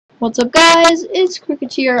What's up, guys? It's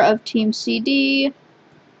Cricketeer of Team CD.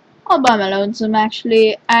 All by my lonesome,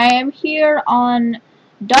 actually. I am here on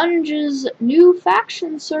Dunge's new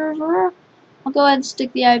faction server. I'll go ahead and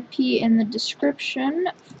stick the IP in the description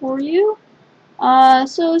for you.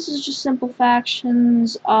 So this is just simple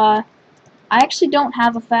factions. I actually don't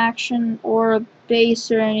have a faction or a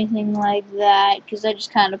base or anything like that, because I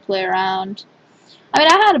just kind of play around. I mean,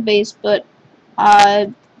 I had a base, but,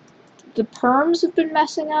 the perms have been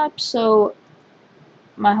messing up, so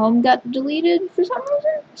my home got deleted for some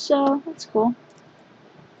reason, so that's cool.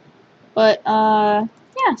 But, yeah,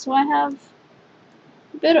 so I have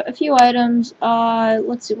a few items.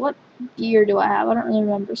 Let's see, what gear do I have? I don't really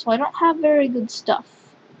remember, so I don't have very good stuff.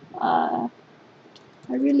 I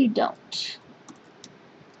really don't.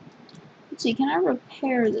 Let's see, can I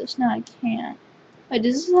repair this? No, I can't. Wait,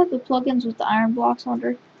 does this have the plugins with the iron blocks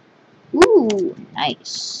under? Ooh,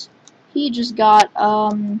 nice. He just got,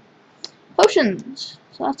 potions,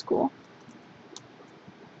 so that's cool.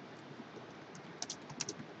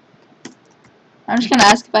 I'm just gonna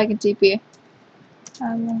ask if I can TP.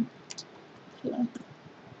 Okay.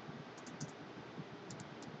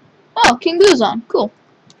 Oh, King Boo's on. Cool.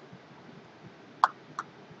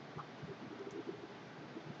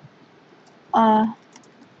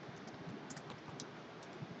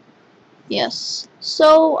 Yes.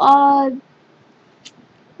 So,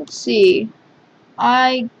 let's see.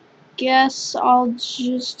 I guess I'll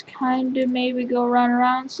just kind of maybe go run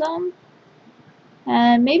around some.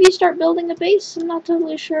 And maybe start building a base. I'm not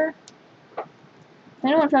totally sure. If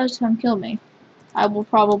anyone tries to come kill me, I will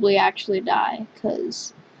probably actually die,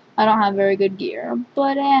 because I don't have very good gear.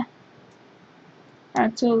 But,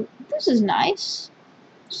 Alright, so this is nice.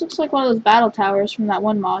 This looks like one of those battle towers from that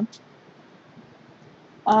one mod.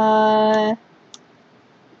 Yeah,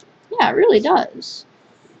 it really does.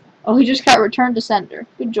 Oh, he just got returned to sender.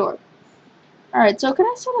 Good job. Alright, so can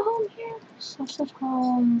I set a home here? So set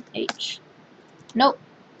home H. Nope.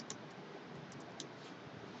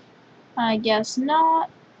 I guess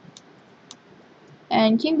not.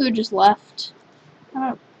 And King Boo just left.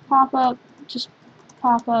 Pop up. Just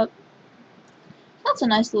pop up. That's a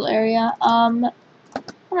nice little area. I don't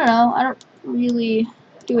know. I don't really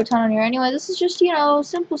do a ton on here. Anyway, this is just, you know,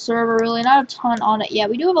 simple server, really. Not a ton on it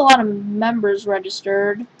yet. We do have a lot of members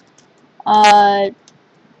registered.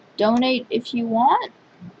 Donate if you want.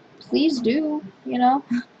 Please do, you know.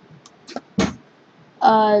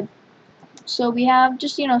 So we have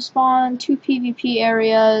just, you know, spawn 2 PvP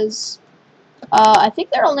areas. I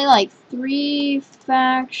think there are only like 3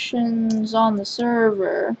 factions on the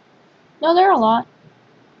server. No, there are a lot.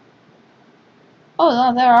 Oh,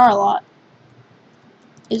 no, there are a lot.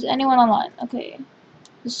 Is anyone online? Okay.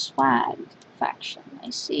 The swag faction,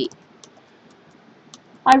 I see.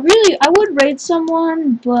 I would raid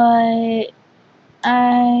someone, but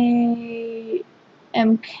I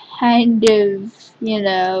am kind of, you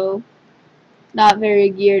know, not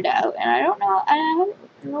very geared out, and I don't know,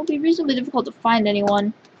 it'll be reasonably difficult to find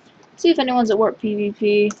anyone. See if anyone's at work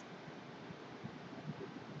PvP.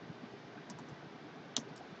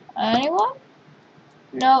 Anyone?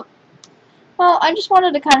 Nope. Well, I just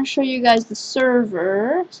wanted to kind of show you guys the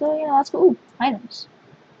server, so, you know, let's go. Ooh, items.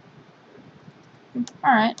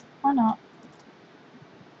 Alright, why not?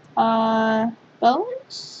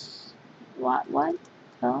 Bones? What?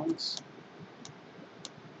 Bones?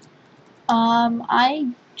 You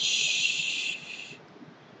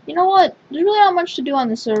know what? There's really not much to do on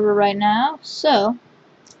the server right now, so,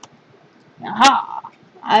 aha!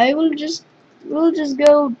 We'll just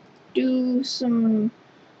go do some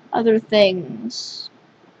other things.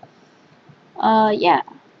 Yeah.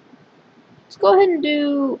 Let's go ahead and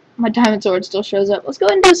do, my diamond sword still shows up. Let's go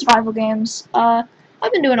ahead and do survival games. I've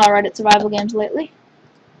been doing alright at survival games lately.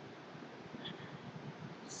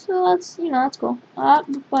 So that's, you know, that's cool.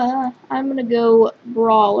 I'm gonna go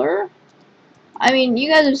Brawler. I mean,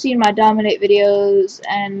 you guys have seen my Dominate videos,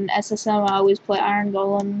 and SSM I always play Iron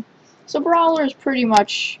Golem. So Brawler is pretty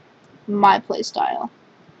much my playstyle.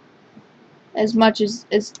 As much as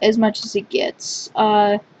it gets.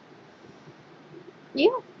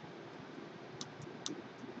 Yeah.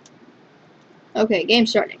 Okay, game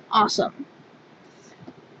starting. Awesome.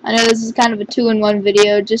 I know this is kind of a 2-in-1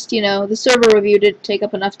 video, just, you know, the server review didn't take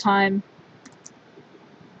up enough time.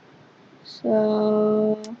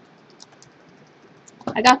 So,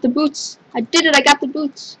 I got the boots. I did it, I got the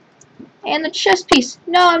boots. And the chest piece.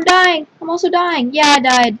 No, I'm dying. I'm also dying. Yeah, I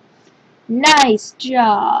died. Nice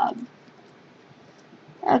job.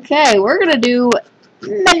 Okay, we're gonna do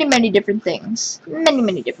many different things.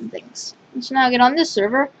 Many different things. Let's now get on this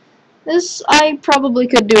server. This I probably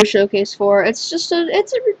could do a showcase for.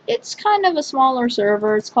 It's kind of a smaller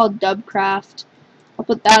server. It's called Dubcraft. I'll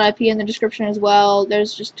put that IP in the description as well.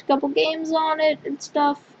 There's just a couple games on it and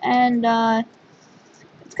stuff, and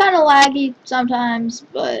it's kind of laggy sometimes,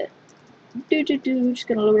 but just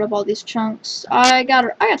gonna load up all these chunks. I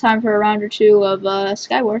got time for a round or two of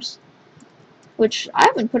Skywars, which I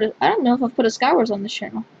don't know if I've put a Skywars on this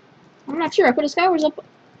channel. I'm not sure. I put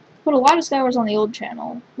a lot of Skywars on the old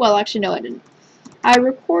channel. Well, actually, no, I didn't.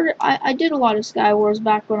 I did a lot of Skywars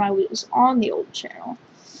back when I was on the old channel.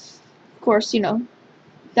 Of course, you know,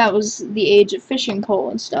 that was the age of fishing pole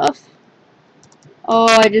and stuff. Oh,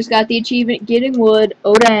 I just got the achievement, getting wood.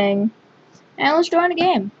 Oh, dang. And let's join a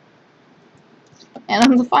game. And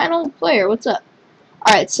I'm the final player. What's up?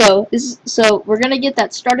 Alright, so we're gonna get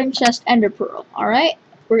that starting chest ender pearl. Alright?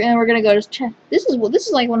 We're gonna go to chest. This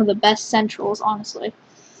is like one of the best centrals, honestly.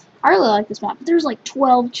 I really like this map. There's like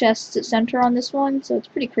 12 chests at center on this one, so it's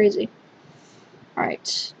pretty crazy.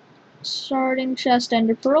 Alright. Starting chest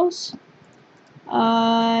ender pearls.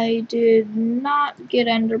 I did not get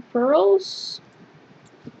ender pearls.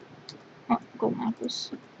 Oh, golden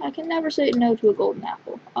apples. I can never say no to a golden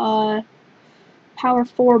apple. Power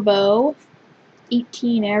 4 bow.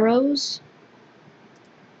 18 arrows.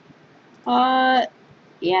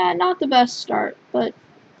 Yeah, not the best start, but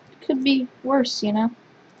could be worse, you know?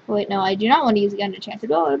 Wait, no, I do not want to use the enchanted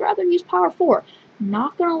bow. I'd rather use power 4.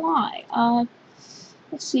 Not gonna lie.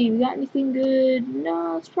 Let's see, we got anything good?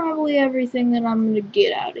 No, it's probably everything that I'm gonna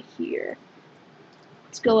get out of here.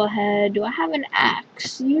 Let's go ahead. Do I have an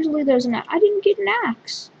axe? Usually there's an axe. I didn't get an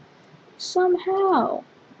axe. Somehow.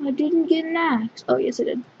 I didn't get an axe. Oh, yes, I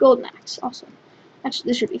did. Golden axe. Awesome. Actually,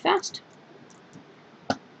 this should be fast.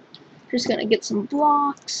 Just gonna get some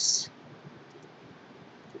blocks.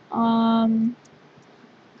 Let's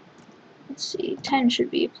see. 10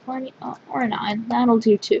 should be plenty. Oh, or 9. That'll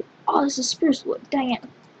do too. Oh, this is spruce wood. Dang it.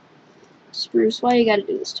 Spruce, why you gotta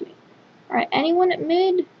do this to me? Alright, anyone at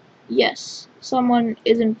mid? Yes. Someone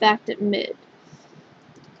is in fact at mid.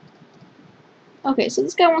 Okay, so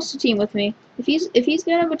this guy wants to team with me. If he's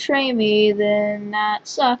gonna betray me, then that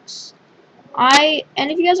sucks. And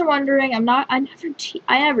if you guys are wondering, I never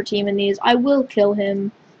team in these. I will kill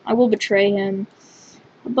him. I will betray him.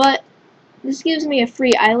 But this gives me a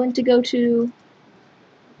free island to go to,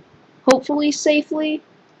 hopefully safely.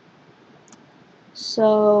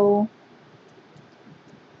 So,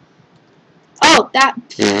 oh, that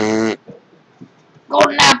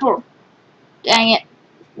golden apple. Dang it.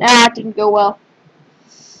 Nah, that didn't go well.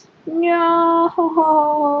 No.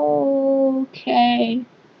 Okay.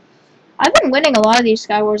 I've been winning a lot of these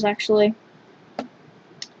Skywars, actually.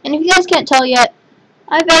 And if you guys can't tell yet,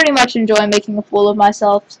 I very much enjoy making a fool of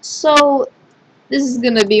myself, so this is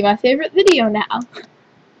gonna be my favorite video now.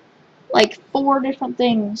 Like 4 different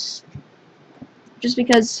things. Just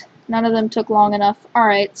because none of them took long enough.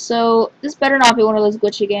 Alright, so this better not be one of those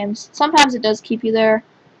glitchy games. Sometimes it does keep you there.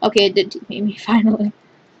 Okay, it did TP me, finally.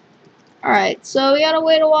 Alright, so we gotta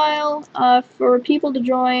wait a while for people to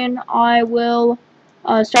join. I will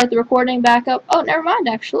start the recording back up. Oh, never mind,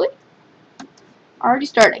 actually. Already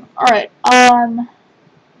starting. Alright,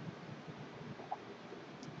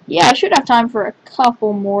 yeah, I should have time for a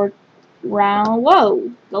couple more rounds.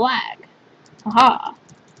 Whoa, the lag. Aha.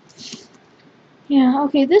 Yeah,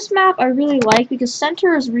 okay, this map I really like because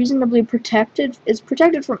center is reasonably protected. It's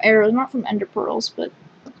protected from arrows, not from ender pearls, but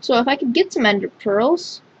so if I could get some ender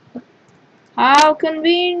pearls, how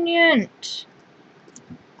convenient.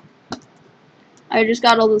 I just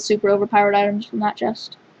got all the super overpowered items from that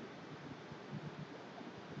chest.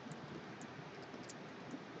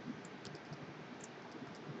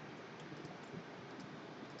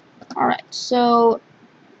 Alright, so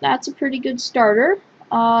that's a pretty good starter.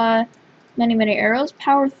 Many arrows.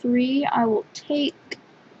 Power 3, I will take.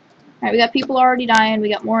 Alright, we got people already dying. We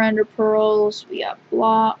got more ender pearls. We got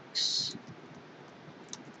blocks.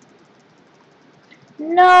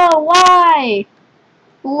 No, why?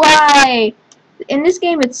 Why? In this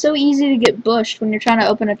game, it's so easy to get bushed when you're trying to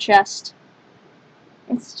open a chest.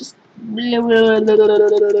 It's just...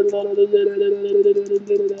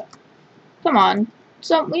 Come on.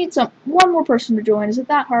 We need one more person to join. Is it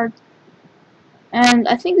that hard? And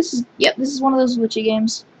I think this is, yep, this is one of those glitchy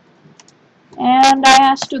games. And I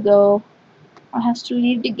has to go. I has to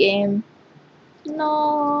leave the game.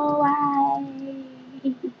 No, I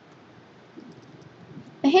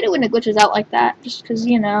hate it when it glitches out like that, just because,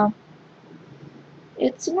 you know,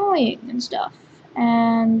 it's annoying and stuff.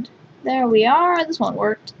 And there we are. This one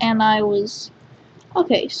worked, and I was...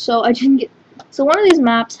 Okay, so I didn't get... So one of these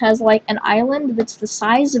maps has like an island that's the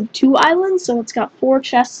size of 2 islands, so it's got 4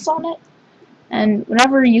 chests on it. And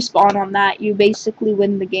whenever you spawn on that, you basically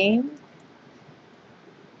win the game.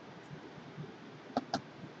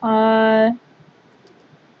 Alright,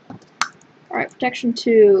 protection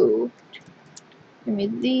 2. Give me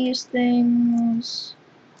these things.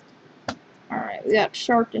 Alright, we got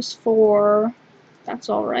sharpness 4. That's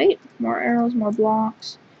alright. More arrows, more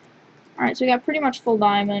blocks. Alright, so we got pretty much full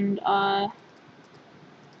diamond.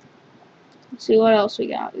 Let's see what else we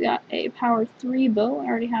got. We got a power 3 bow. I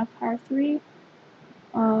already have power 3.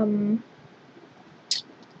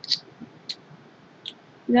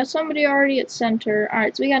 We got somebody already at center.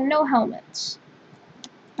 Alright, so we got no helmets.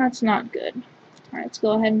 That's not good. Alright, let's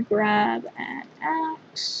go ahead and grab an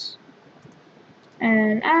axe.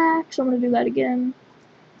 And axe. I'm going to do that again.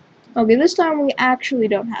 Okay, this time we actually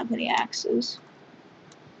don't have any axes.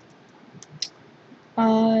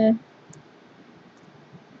 Oh,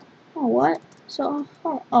 what? So,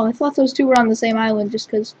 oh, I thought those two were on the same island just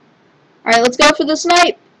because. Alright, let's go for the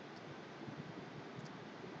snipe!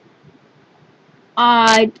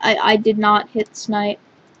 I did not hit snipe.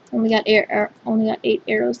 Only got 8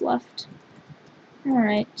 arrows left.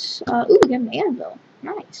 Alright. Ooh, we got an anvil.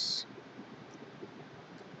 Nice.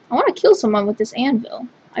 I want to kill someone with this anvil.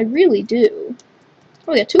 I really do.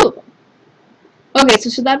 Oh, we got 2 of them. Okay, so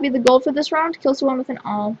should that be the goal for this round? Kill someone with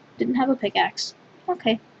an didn't have a pickaxe.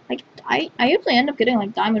 Okay. I usually end up getting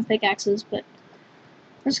like diamond pickaxes, but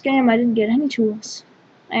this game I didn't get any tools.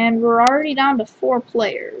 And we're already down to 4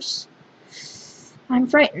 players. I'm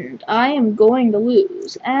frightened. I am going to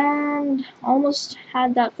lose. And almost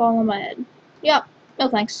had that fall on my head. Yep. No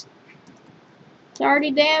thanks. It's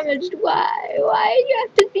already damaged. Why? Why do you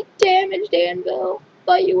have to be damaged, Anvil?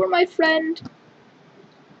 Thought you were my friend.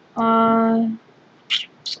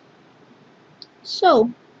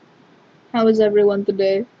 So, how is everyone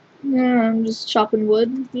today? Yeah, I'm just chopping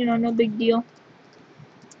wood. You know, no big deal.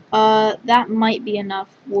 That might be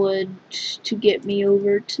enough wood to get me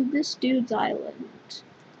over to this dude's island.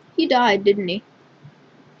 He died, didn't he?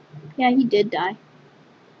 Yeah, he did die.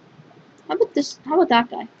 How about this? How about that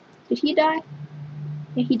guy? Did he die?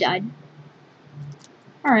 Yeah, he died.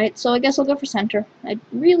 Alright, so I guess I'll go for center. I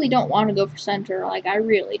really don't want to go for center, like, I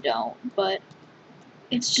really don't, but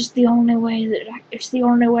it's just the only way it's the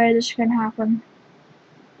only way this can happen.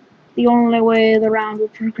 The only way the round will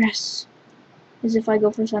progress is if I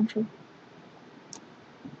go for center.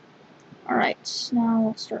 Alright, now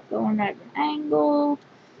let's start going at an angle.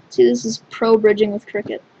 See, this is pro bridging with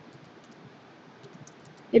cricket.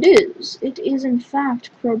 It is. It is, in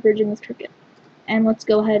fact, pro bridging with cricket. And let's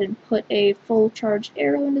go ahead and put a full charged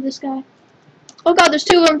arrow into this guy. Oh god, there's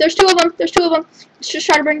 2 of them! There's 2 of them! There's 2 of them! Let's just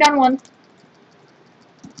try to bring down 1.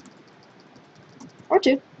 Or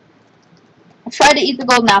 2. I tried to eat the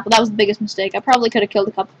golden apple. That was the biggest mistake. I probably could have killed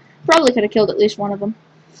a couple. Probably could have killed at least one of them.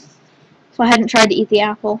 If I hadn't tried to eat the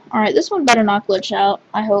apple. Alright, this one better not glitch out,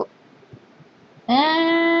 I hope.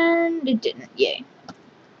 And it didn't. Yay.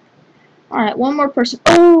 Alright, one more person.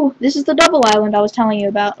 Oh, this is the double island I was telling you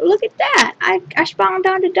about. Look at that! I spawned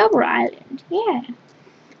on the double island. Yeah.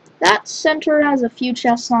 That center has a few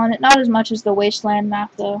chests on it. Not as much as the wasteland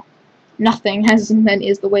map, though. Nothing as many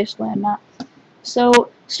as the wasteland map. So,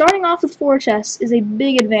 starting off with 4 chests is a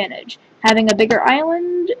big advantage. Having a bigger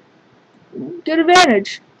island, good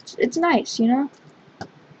advantage. It's nice, you know?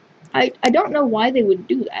 I don't know why they would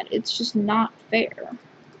do that. It's just not fair.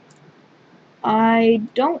 I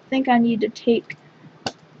don't think I need to take...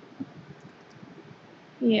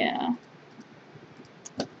 Yeah.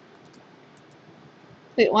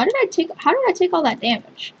 Wait, why did I take... How did I take all that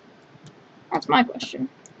damage? That's my question.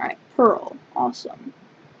 Alright, pearl. Awesome.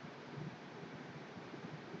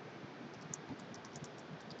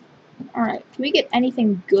 Alright, can we get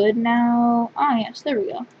anything good now? Ah, yes, there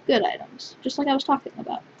we go. Good items. Just like I was talking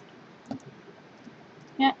about.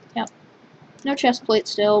 Yep. No chest plate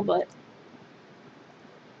still, but...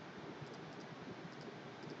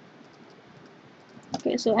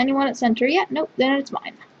 Okay, so anyone at center? Yeah, nope, then it's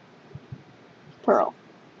mine. Pearl.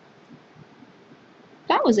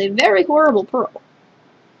 That was a very horrible pearl.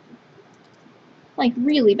 Like,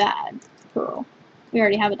 really bad pearl. We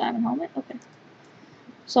already have a diamond helmet? Okay.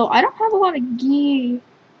 So, I don't have a lot of gear.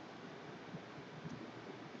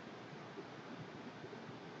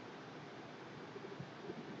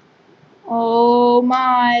 Oh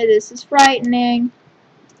my, this is frightening.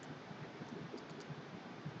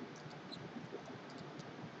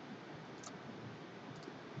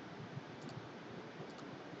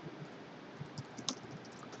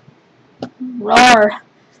 Roar.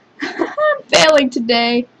 I'm failing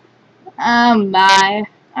today. Oh my.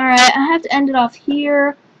 Alright, I have to end it off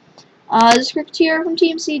here. This Cricketeer from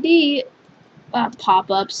Team CD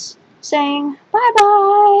pop-ups saying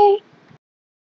bye-bye.